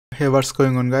Hey, what's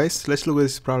going on, guys? Let's look at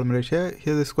this problem right here.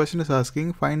 Here this question is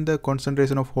asking, find the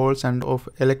concentration of holes and of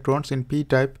electrons in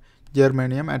p-type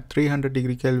germanium at 300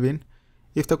 degree Kelvin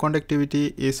if the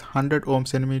conductivity is 100 ohm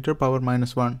centimeter power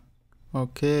minus 1.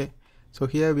 Okay, so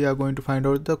here we are going to find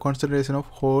out the concentration of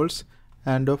holes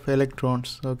and of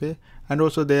electrons. Okay, and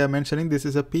also they are mentioning this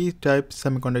is a p-type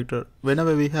semiconductor.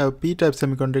 Whenever we have p-type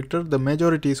semiconductor, the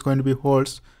majority is going to be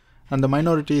holes and the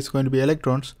minority is going to be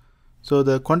electrons. So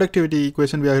the conductivity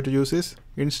equation we have to use is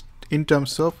in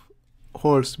terms of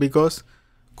holes, because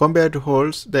compared to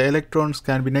holes the electrons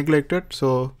can be neglected,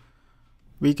 so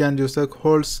we can use the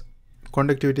holes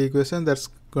conductivity equation. That's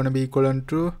going to be equivalent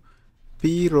to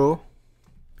P rho,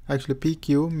 actually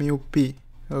PQ mu P.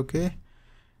 Okay,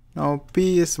 now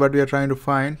P is what we are trying to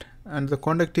find and the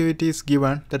conductivity is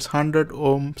given, that's 100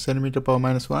 ohm centimeter power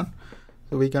minus 1.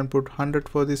 So we can put 100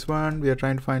 for this one. We are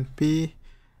trying to find P.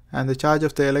 And the charge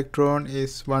of the electron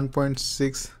is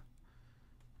 1.6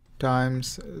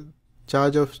 times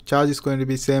charge is going to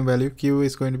be same value. Q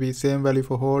is going to be same value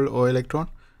for hole or electron.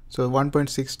 So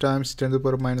 1.6 times 10 to the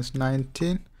power minus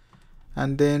 19.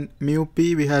 And then mu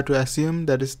P we have to assume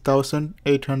that is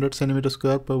 1800 centimeter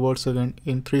square per volt second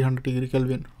in 300 degree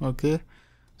Kelvin. Okay,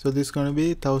 so this is going to be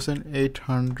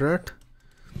 1800.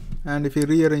 And if we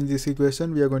rearrange this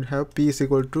equation, we are going to have P is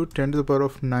equal to 10 to the power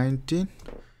of 19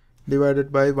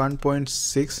 divided by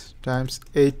 1.6 times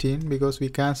 18, because we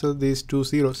cancel these two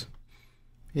zeros.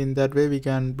 In that way we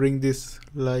can bring this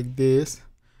like this.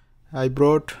 I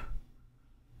brought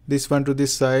this one to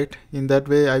this side. In that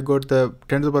way I got the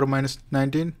 10 to the power minus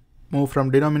 19 move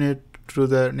from denominator to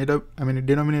the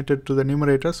denominator to the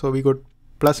numerator, so we got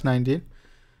plus 19,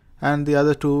 and the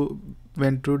other two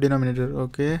went to denominator.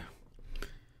 Okay,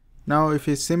 now if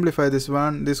we simplify this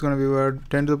one, this is going to be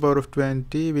 10 to the power of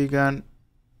 20. We can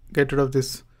get rid of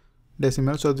this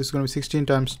decimal, so this is going to be 16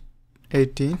 times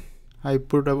 18. I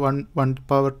put a one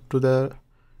power to the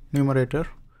numerator,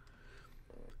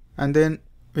 and then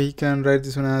we can write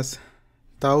this one as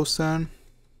 1000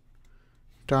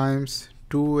 times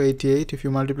 288. If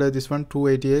you multiply this one,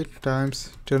 288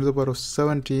 times 10 to the power of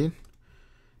 17,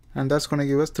 and that's going to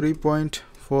give us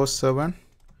 3.47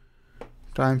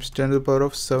 times 10 to the power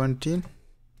of 17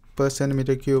 per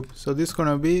centimeter cube. So this is going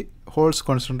to be holes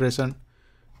concentration.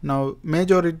 Now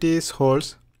majority is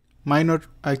holes,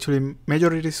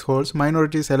 majority is holes,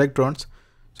 minority is electrons.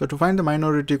 So to find the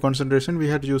minority concentration, we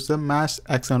have to use the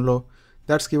mass-action law.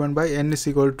 That's given by N is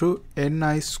equal to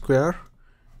Ni square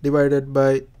divided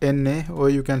by Na,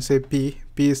 or you can say P.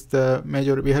 P is the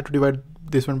major. We have to divide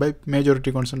this one by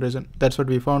majority concentration. That's what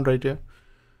we found right here.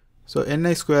 So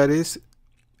Ni square is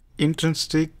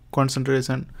intrinsic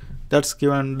concentration. That's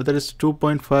given, that is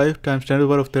 2.5 times 10 to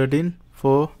the power of 13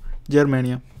 for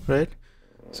germanium, right?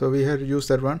 So we have to use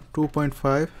that one,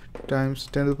 2.5 times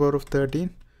 10 to the power of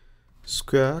 13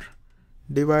 square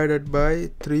divided by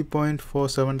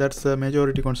 3.47. that's the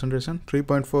majority concentration.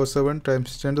 3.47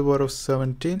 times 10 to the power of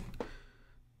 17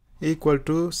 equal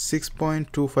to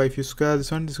 6.25. you square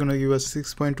this one, this is going to give us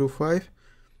 6.25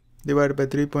 divided by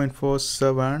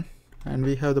 3.47, and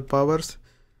we have the powers.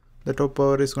 The top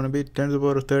power is going to be 10 to the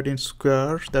power of 13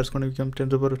 square, that's going to become 10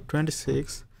 to the power of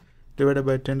 26 divided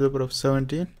by 10 to the power of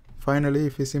 17. Finally,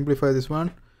 if we simplify this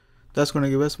one, that's going to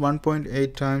give us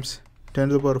 1.8 times 10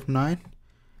 to the power of 9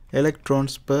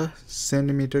 electrons per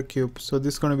centimeter cube. So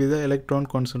this is going to be the electron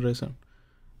concentration,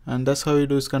 and that's how we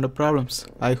do this kind of problems.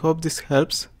 I hope this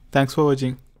helps. Thanks for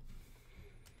watching.